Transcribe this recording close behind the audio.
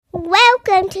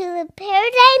Welcome to the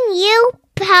Paradigm U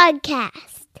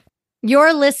podcast.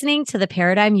 You're listening to the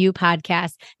Paradigm U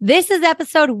podcast. This is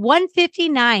episode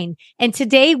 159, and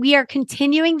today we are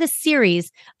continuing the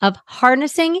series of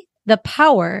harnessing the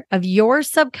power of your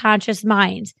subconscious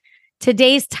mind.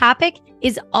 Today's topic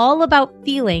is all about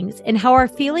feelings and how our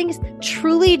feelings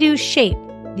truly do shape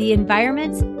the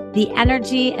environment, the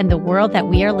energy, and the world that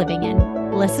we are living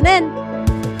in. Listen in.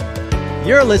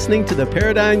 You're listening to the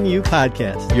Paradigm U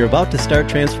podcast. You're about to start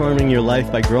transforming your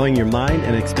life by growing your mind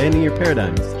and expanding your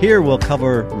paradigms. Here we'll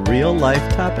cover real life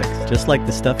topics, just like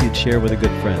the stuff you'd share with a good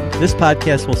friend. This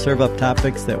podcast will serve up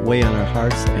topics that weigh on our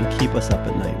hearts and keep us up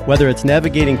at night. Whether it's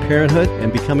navigating parenthood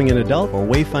and becoming an adult or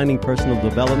wayfinding personal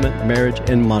development, marriage,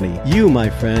 and money, you, my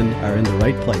friend, are in the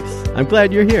right place. I'm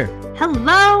glad you're here.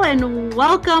 Hello and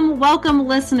welcome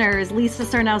listeners. Lisa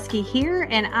Sarnowski here,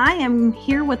 and I am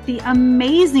here with the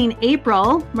amazing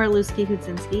April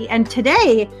Marluski-Hudzinski. And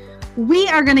today we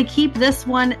are going to keep this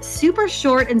one super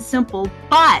short and simple,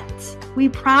 but we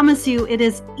promise you it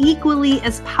is equally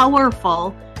as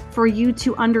powerful for you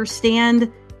to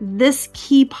understand this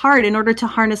key part in order to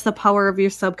harness the power of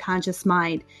your subconscious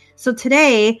mind. So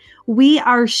today we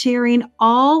are sharing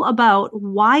all about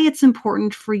why it's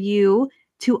important for you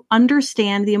to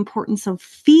understand the importance of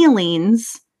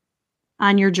feelings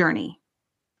on your journey.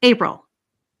 April,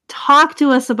 talk to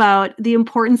us about the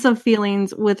importance of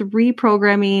feelings with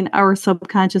reprogramming our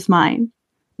subconscious mind.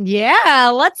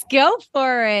 Yeah, let's go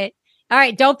for it. All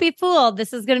right, don't be fooled.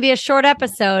 This is going to be a short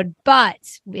episode, but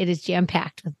it is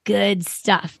jam-packed with good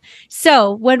stuff.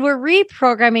 So when we're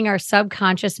reprogramming our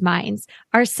subconscious minds,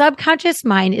 our subconscious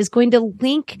mind is going to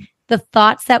link the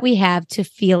thoughts that we have to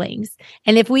feelings.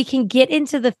 And if we can get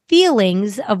into the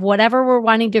feelings of whatever we're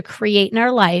wanting to create in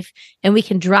our life, and we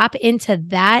can drop into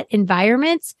that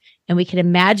environment, and we can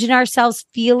imagine ourselves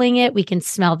feeling it, we can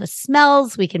smell the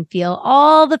smells, we can feel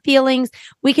all the feelings,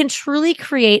 we can truly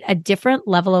create a different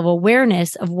level of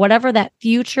awareness of whatever that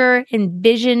future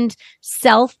envisioned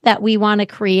self that we want to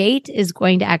create is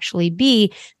going to actually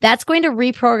be. That's going to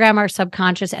reprogram our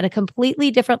subconscious at a completely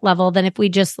different level than if we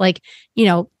just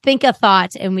think a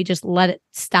thought and we just let it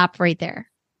stop right there.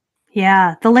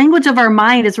 Yeah, the language of our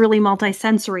mind is really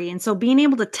multisensory. And so being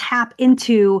able to tap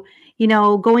into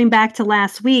going back to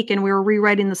last week and we were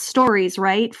rewriting the stories,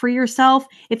 right? For yourself,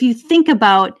 if you think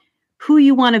about who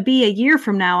you want to be a year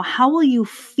from now, how will you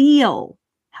feel?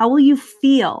 How will you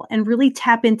feel? And really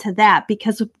tap into that,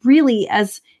 because really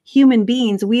as human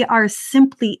beings, we are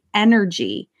simply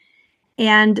energy.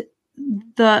 And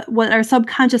what our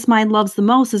subconscious mind loves the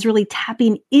most is really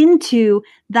tapping into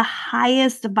the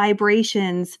highest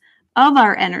vibrations of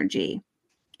our energy.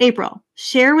 April,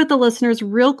 share with the listeners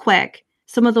real quick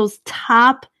some of those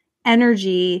top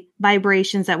energy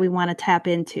vibrations that we want to tap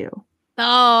into.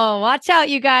 Oh, watch out,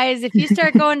 you guys. If you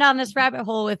start going down this rabbit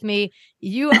hole with me,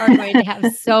 you are going to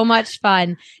have so much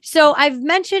fun. So I've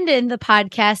mentioned in the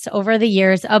podcast over the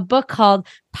years a book called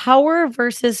Power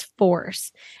versus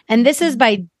Force. And this is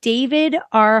by David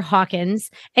R.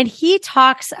 Hawkins. And he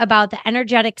talks about the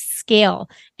energetic scale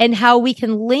and how we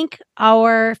can link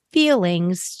our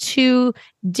feelings to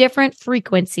different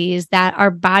frequencies that our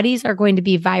bodies are going to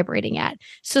be vibrating at.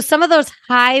 So some of those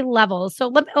high levels. So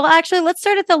let's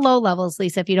start at the low levels,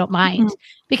 Lisa, if you don't mind,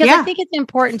 because I think it's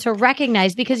important to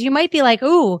recognize, because you might be like,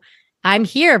 ooh, I'm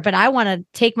here, but I want to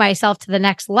take myself to the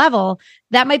next level.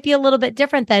 That might be a little bit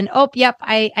different than,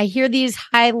 I hear these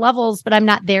high levels, but I'm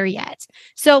not there yet.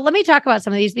 So let me talk about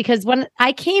some of these, because when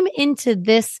I came into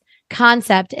this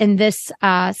concept and this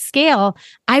scale,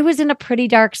 I was in a pretty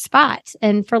dark spot.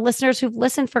 And for listeners who've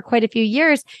listened for quite a few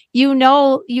years,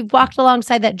 you've walked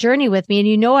alongside that journey with me,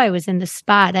 and I was in this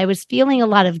spot. I was feeling a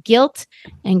lot of guilt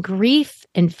and grief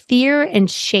and fear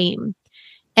and shame.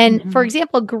 And for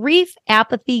example, grief,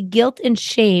 apathy, guilt, and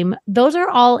shame, those are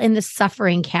all in the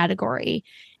suffering category.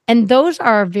 And those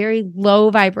are very low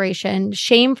vibration.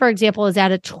 Shame, for example, is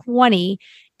at a 20.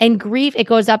 And grief, it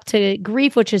goes up to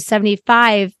grief, which is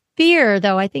 75. Fear,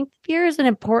 though, I think fear is an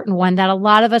important one that a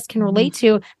lot of us can relate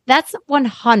to. That's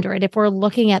 100 if we're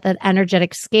looking at that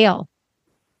energetic scale.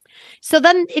 So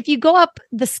then if you go up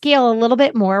the scale a little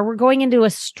bit more, we're going into a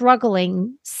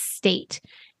struggling state.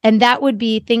 And that would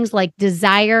be things like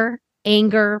desire,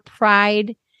 anger,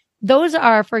 pride. Those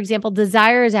are, for example,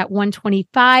 desire is at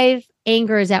 125,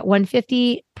 anger is at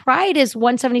 150, pride is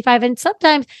 175. And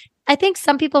sometimes I think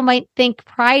some people might think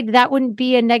pride, that wouldn't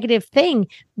be a negative thing.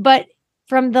 But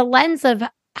from the lens of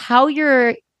how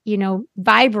you're,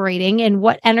 vibrating and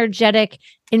what energetic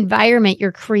environment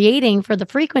you're creating for the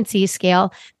frequency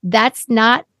scale, that's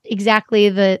not exactly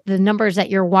the numbers that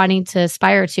you're wanting to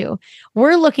aspire to.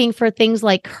 We're looking for things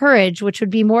like courage, which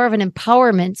would be more of an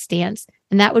empowerment stance,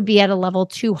 and that would be at a level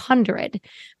 200.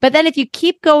 But then if you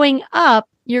keep going up,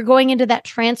 you're going into that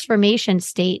transformation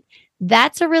state.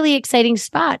 That's a really exciting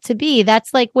spot to be.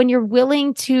 That's like when you're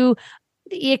willing to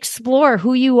explore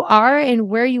who you are and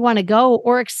where you want to go,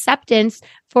 or acceptance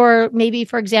for maybe,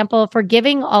 for example,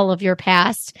 forgiving all of your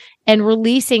past and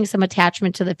releasing some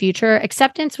attachment to the future.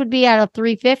 Acceptance would be at a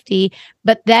 350,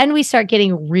 but then we start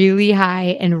getting really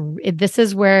high. And this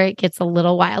is where it gets a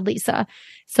little wild, Lisa.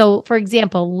 So for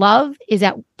example, love is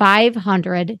at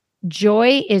 500,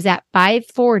 joy is at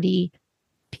 540,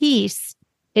 peace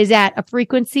is at a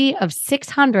frequency of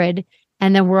 600.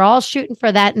 And then we're all shooting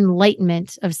for that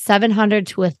enlightenment of 700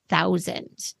 to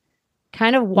 1,000.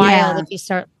 Kind of wild if you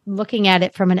start looking at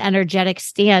it from an energetic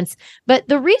stance. But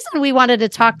the reason we wanted to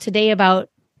talk today about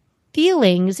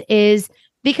feelings is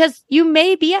because you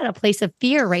may be at a place of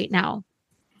fear right now.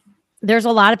 There's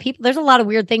a lot of people, there's a lot of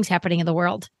weird things happening in the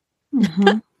world.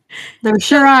 Mm-hmm. There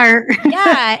sure are.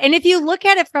 Yeah. And if you look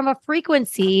at it from a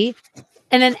frequency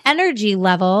and an energy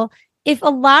level, if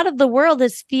a lot of the world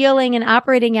is feeling and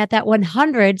operating at that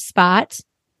 100 spot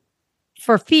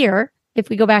for fear, if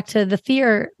we go back to the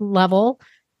fear level,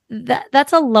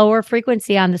 that's a lower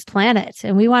frequency on this planet.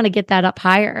 And we want to get that up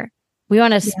higher. We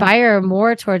want to aspire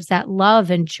more towards that love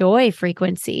and joy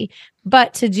frequency.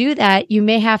 But to do that, you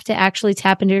may have to actually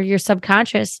tap into your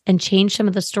subconscious and change some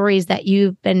of the stories that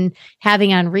you've been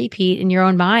having on repeat in your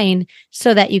own mind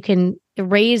so that you can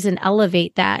raise and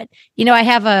elevate that. You know, I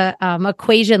have a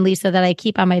equation, Lisa, that I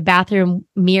keep on my bathroom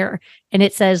mirror, and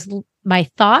it says my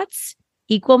thoughts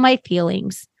equal my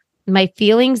feelings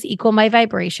equal my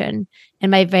vibration, and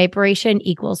my vibration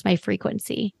equals my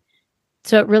frequency.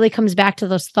 So it really comes back to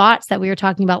those thoughts that we were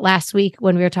talking about last week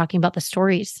when we were talking about the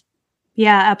stories.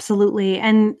 Yeah, absolutely.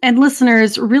 And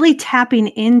listeners, really tapping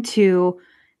into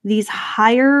these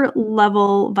higher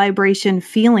level vibration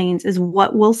feelings is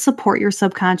what will support your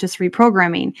subconscious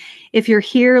reprogramming. If you're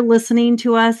here listening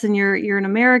to us and you're an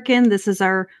American, this is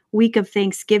our week of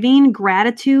Thanksgiving.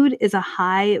 Gratitude is a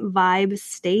high vibe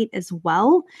state as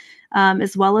well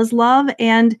as love.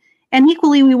 And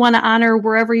equally, we want to honor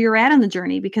wherever you're at in the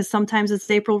journey, because sometimes, as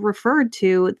April referred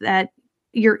to, that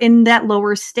you're in that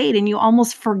lower state and you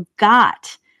almost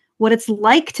forgot what it's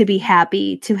like to be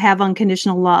happy, to have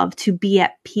unconditional love, to be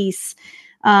at peace.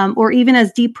 Or even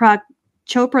as Deepak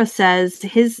Chopra says,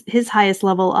 his highest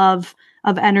level of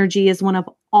energy is one of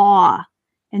awe,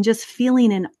 and just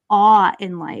feeling in awe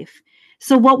in life.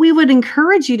 So what we would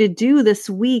encourage you to do this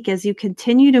week as you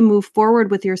continue to move forward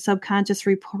with your subconscious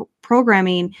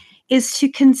reprogramming is to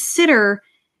consider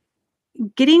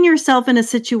getting yourself in a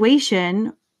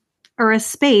situation or a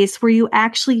space where you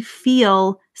actually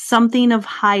feel something of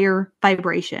higher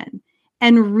vibration,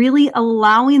 and really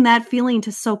allowing that feeling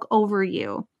to soak over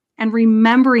you and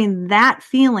remembering that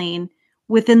feeling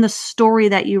within the story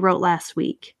that you wrote last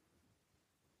week.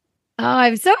 Oh,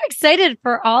 I'm so excited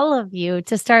for all of you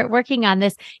to start working on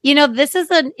this. You know, this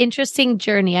is an interesting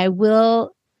journey. I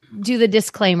will do the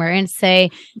disclaimer and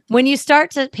say, when you start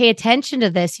to pay attention to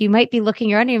this, you might be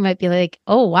looking around and you might be like,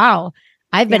 oh, wow,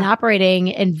 I've been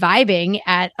operating and vibing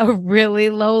at a really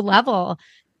low level.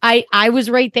 I was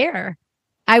right there.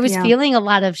 I was feeling a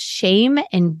lot of shame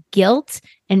and guilt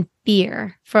and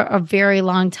fear for a very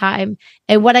long time.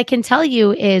 And what I can tell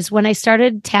you is when I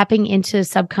started tapping into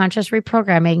subconscious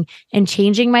reprogramming and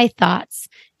changing my thoughts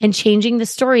and changing the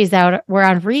stories that were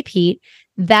on repeat,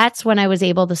 that's when I was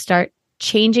able to start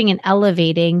changing and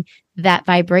elevating that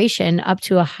vibration up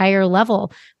to a higher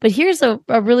level. But here's a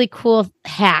really cool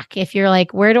hack. If you're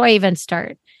like, where do I even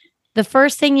start? The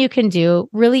first thing you can do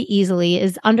really easily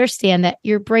is understand that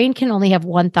your brain can only have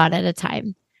one thought at a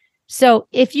time. So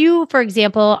if you, for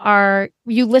example,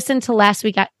 you listened to last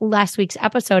week's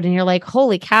episode and you're like,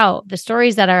 holy cow, the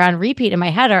stories that are on repeat in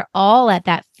my head are all at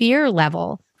that fear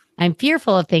level. I'm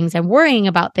fearful of things. I'm worrying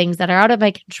about things that are out of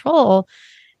my control.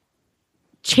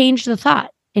 Change the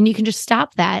thought. And you can just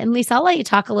stop that. And Lisa, I'll let you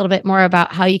talk a little bit more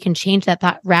about how you can change that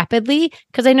thought rapidly,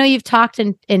 because I know you've talked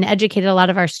and educated a lot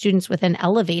of our students within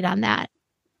Elevate on that.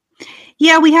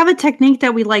 Yeah, we have a technique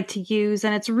that we like to use,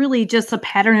 and it's really just a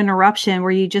pattern interruption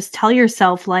where you just tell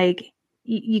yourself, like,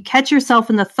 you catch yourself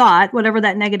in the thought, whatever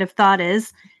that negative thought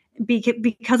is,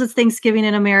 because it's Thanksgiving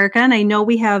in America. And I know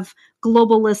we have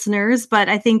global listeners, but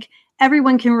I think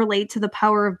everyone can relate to the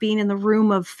power of being in the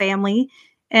room of family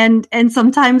and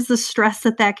sometimes the stress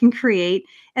that can create.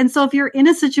 And so if you're in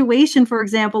a situation, for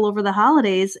example, over the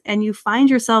holidays, and you find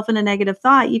yourself in a negative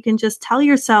thought, you can just tell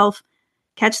yourself,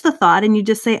 catch the thought, and you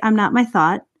just say, I'm not my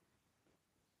thought.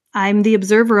 I'm the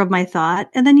observer of my thought.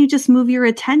 And then you just move your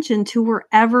attention to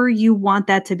wherever you want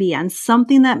that to be, on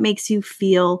something that makes you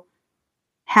feel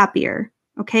happier.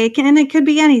 Okay. It could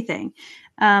be anything.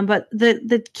 But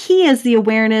the key is the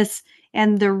awareness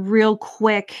and the real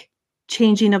quick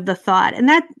changing of the thought. And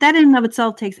that in and of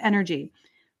itself takes energy.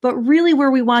 But really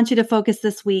where we want you to focus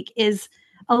this week is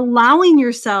allowing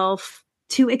yourself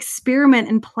to experiment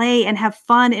and play and have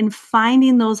fun and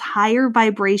finding those higher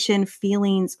vibration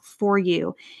feelings for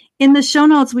you. In the show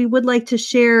notes, we would like to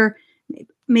share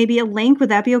maybe a link. Would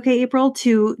that be okay, April,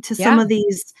 to some of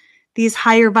these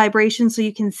higher vibrations so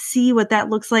you can see what that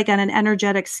looks like on an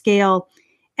energetic scale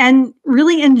and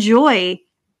really enjoy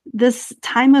this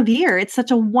time of year. It's such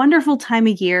a wonderful time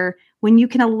of year when you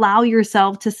can allow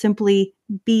yourself to simply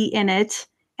be in it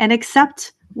and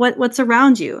accept what's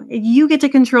around you. You get to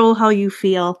control how you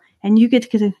feel, and you get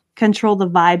to control the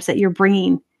vibes that you're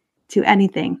bringing to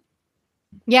anything.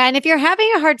 Yeah. And if you're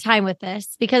having a hard time with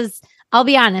this, because I'll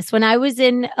be honest, when I was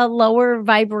in a lower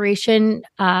vibration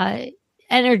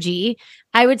energy,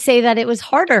 I would say that it was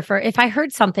harder for if I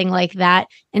heard something like that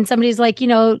and somebody's like,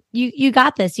 you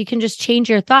got this, you can just change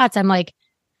your thoughts. I'm like,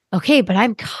 okay, but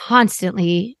I'm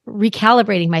constantly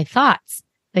recalibrating my thoughts.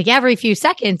 Like every few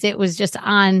seconds, it was just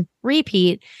on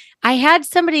repeat. I had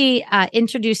somebody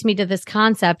introduce me to this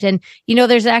concept. And,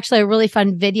 there's actually a really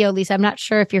fun video, Lisa. I'm not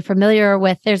sure if you're familiar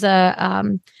with, there's a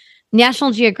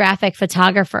National Geographic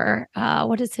photographer.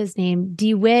 What is his name?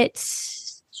 DeWitt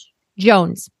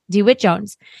Jones.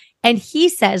 And he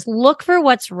says, look for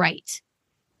what's right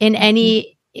in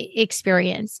any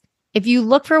experience. If you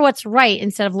look for what's right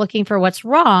instead of looking for what's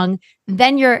wrong,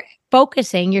 then you're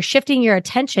shifting your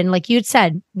attention. Like you'd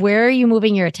said, where are you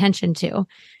moving your attention to?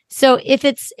 So if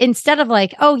it's instead of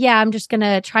like, oh yeah, I'm just going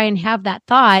to try and have that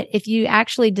thought, if you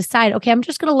actually decide, okay, I'm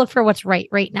just going to look for what's right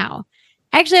now.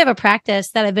 I actually have a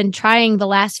practice that I've been trying the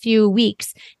last few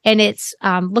weeks, and it's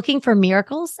looking for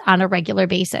miracles on a regular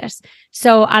basis.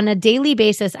 So on a daily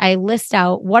basis, I list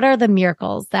out what are the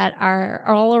miracles that are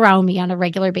all around me on a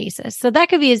regular basis. So that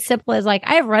could be as simple as like,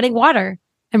 I have running water.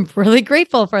 I'm really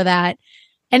grateful for that.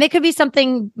 And it could be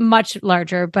something much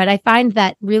larger, but I find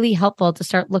that really helpful to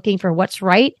start looking for what's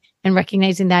right and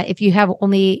recognizing that if you have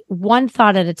only one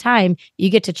thought at a time, you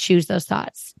get to choose those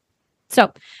thoughts.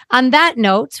 So on that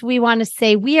note, we want to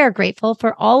say we are grateful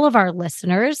for all of our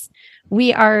listeners.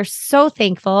 We are so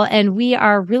thankful, and we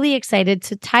are really excited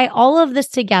to tie all of this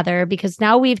together because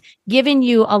now we've given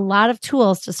you a lot of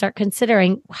tools to start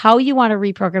considering how you want to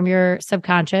reprogram your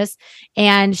subconscious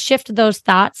and shift those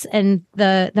thoughts and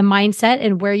the mindset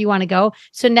and where you want to go.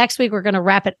 So next week, we're going to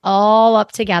wrap it all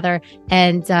up together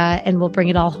and we'll bring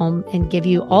it all home and give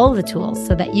you all the tools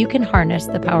so that you can harness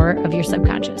the power of your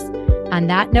subconscious. On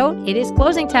that note, it is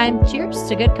closing time. Cheers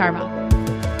to good karma.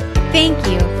 Thank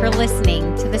you for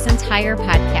listening to this entire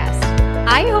podcast.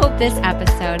 I hope this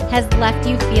episode has left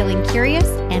you feeling curious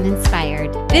and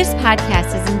inspired. This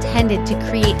podcast is intended to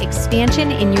create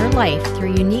expansion in your life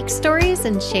through unique stories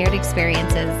and shared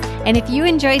experiences. And if you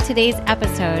enjoyed today's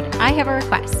episode, I have a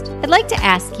request. I'd like to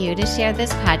ask you to share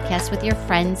this podcast with your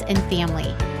friends and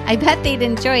family. I bet they'd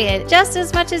enjoy it just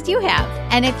as much as you have.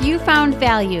 And if you found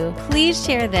value, please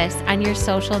share this on your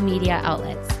social media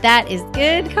outlets. That is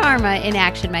good karma in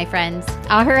action, my friends.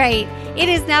 All right, it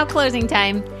is now closing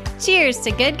time. Cheers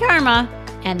to good karma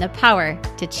and the power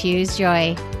to choose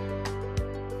joy.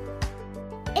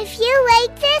 If you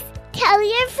like this, tell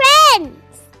your friends.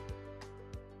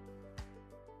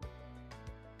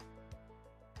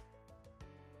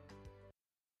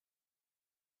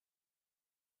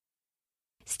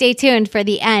 Stay tuned for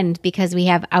the end because we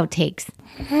have outtakes.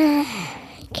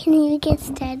 Can you get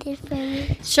started for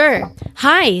me? Sure.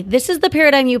 Hi, this is the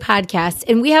Paradigm U podcast,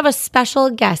 and we have a special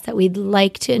guest that we'd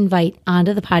like to invite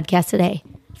onto the podcast today.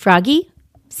 Froggy,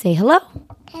 say hello.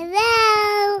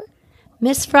 Hello.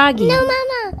 Miss Froggy. No,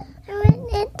 Mama. I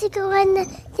want it to go on the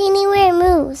thingy where it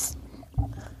moves.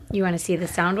 You want to see the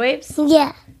sound waves?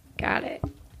 Yeah, Got it.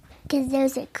 because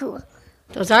those are cool.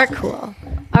 Those are cool.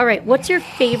 All right. What's your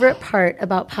favorite part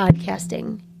about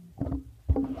podcasting?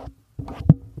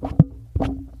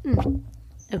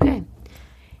 Okay.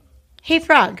 Hey,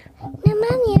 Frog. No,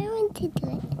 Mommy, I want to do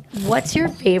it. What's your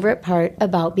favorite part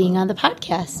about being on the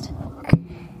podcast?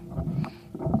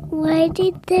 Why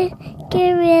did the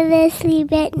gorilla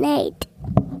sleep at night?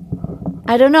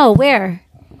 I don't know. Where?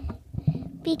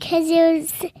 Because it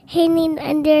was hanging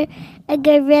under a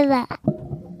gorilla.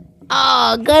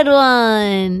 Oh, good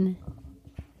one.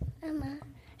 Mama.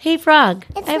 Hey, Frog.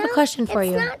 I have a question for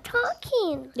you. It's not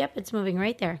talking. Yep, it's moving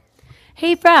right there.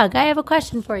 Hey, Frog, I have a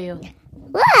question for you.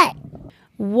 What?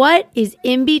 What is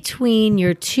in between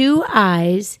your two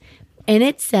eyes And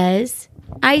it says,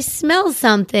 I smell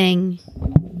something.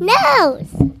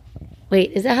 Nose.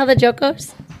 Wait, is that how the joke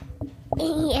goes?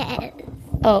 Yes.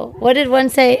 Oh, what did one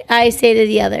say? I say to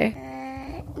the other.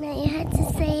 No, you had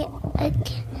to say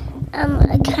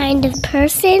a kind of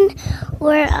person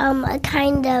or a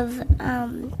kind of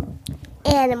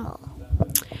animal.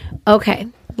 Okay,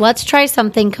 let's try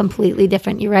something completely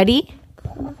different. You ready?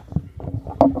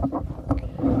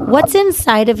 What's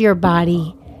inside of your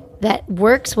body that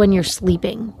works when you're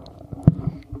sleeping?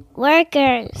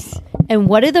 Workers. And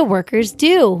what do the workers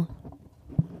do?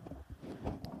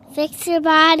 Fix your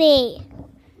body.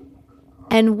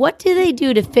 And what do they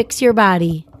do to fix your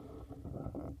body?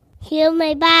 Heal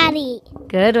my body.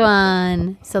 Good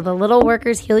one. So the little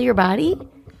workers heal your body?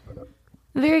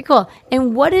 Very cool.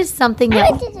 And what is something I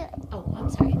that... want to do it. Oh, I'm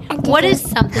sorry. What is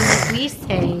something that we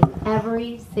say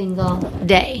every single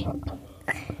day?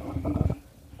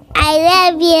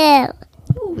 I love you.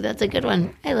 Ooh, that's a good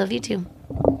one. I love you too.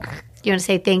 You want to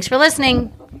say thanks for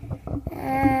listening?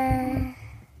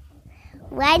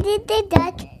 Why did the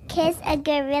duck kiss a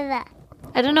gorilla?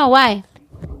 I don't know why.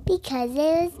 Because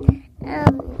it was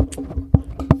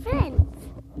friends.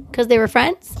 Because they were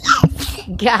friends?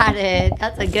 Got it.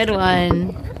 That's a good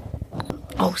one.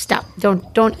 Oh, stop.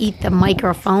 Don't eat the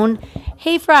microphone.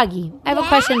 Hey, Froggy, I have a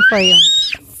question for you.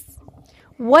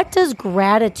 What does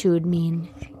gratitude mean?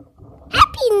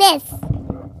 Happiness.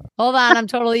 Hold on. I'm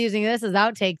totally using this as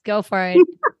outtakes. Go for it.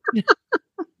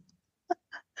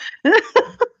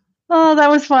 Oh, that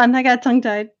was fun. I got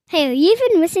tongue-tied. Hey, have you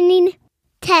been listening?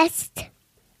 Test.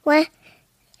 One,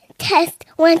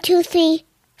 2, 3,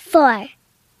 4.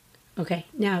 Okay,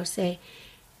 now say,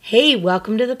 hey,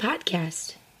 welcome to the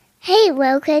podcast. Hey,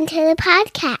 welcome to the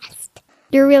podcast.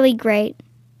 You're really great,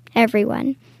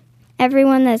 everyone.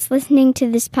 Everyone that's listening to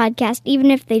this podcast,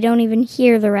 even if they don't even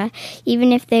hear the rest,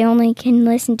 even if they only can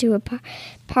listen to a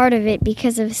part of it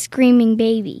because of a screaming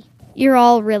baby. You're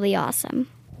all really awesome.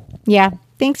 Yeah,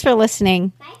 thanks for listening.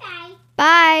 Bye-bye.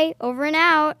 Bye. Over and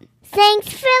out. Thanks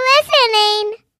for listening.